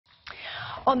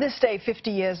On this day 50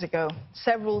 years ago,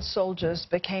 several soldiers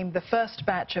became the first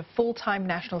batch of full-time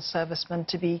national servicemen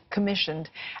to be commissioned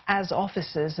as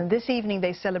officers. And this evening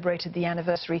they celebrated the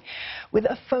anniversary with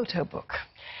a photo book.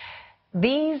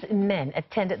 These men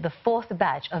attended the fourth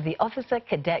batch of the Officer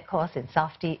Cadet course in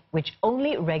Safety, which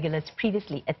only regulars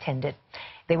previously attended.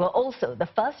 They were also the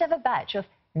first ever batch of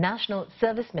national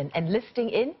servicemen enlisting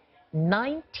in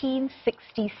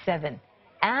 1967.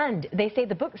 And they say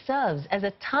the book serves as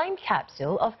a time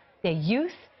capsule of their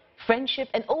youth, friendship,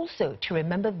 and also to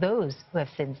remember those who have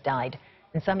since died.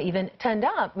 And some even turned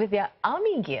up with their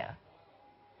army gear.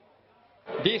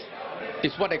 This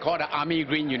is what they call the army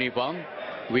green uniform,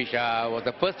 which was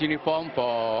the first uniform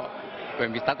for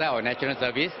when we started our national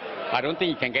service. I don't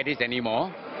think you can get this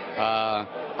anymore.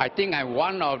 I think I'm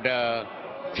one of the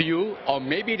few, or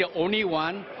maybe the only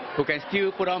one, who can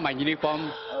still put on my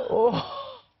uniform. Oh.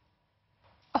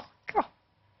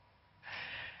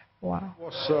 Wow. I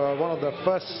was one of the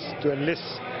first to enlist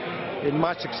in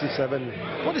March '67.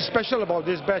 What is special about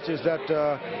this batch is that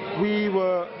we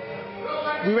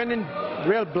went in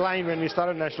real blind when we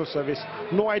started national service.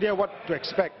 No idea what to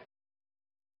expect.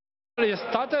 It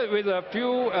started with a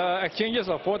few exchanges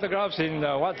of photographs in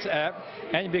WhatsApp,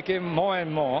 and it became more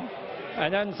and more.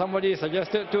 And then somebody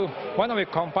suggested why don't we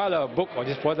compile a book of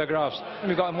these photographs?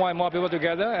 We got more and more people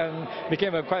together and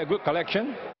became quite a good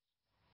collection.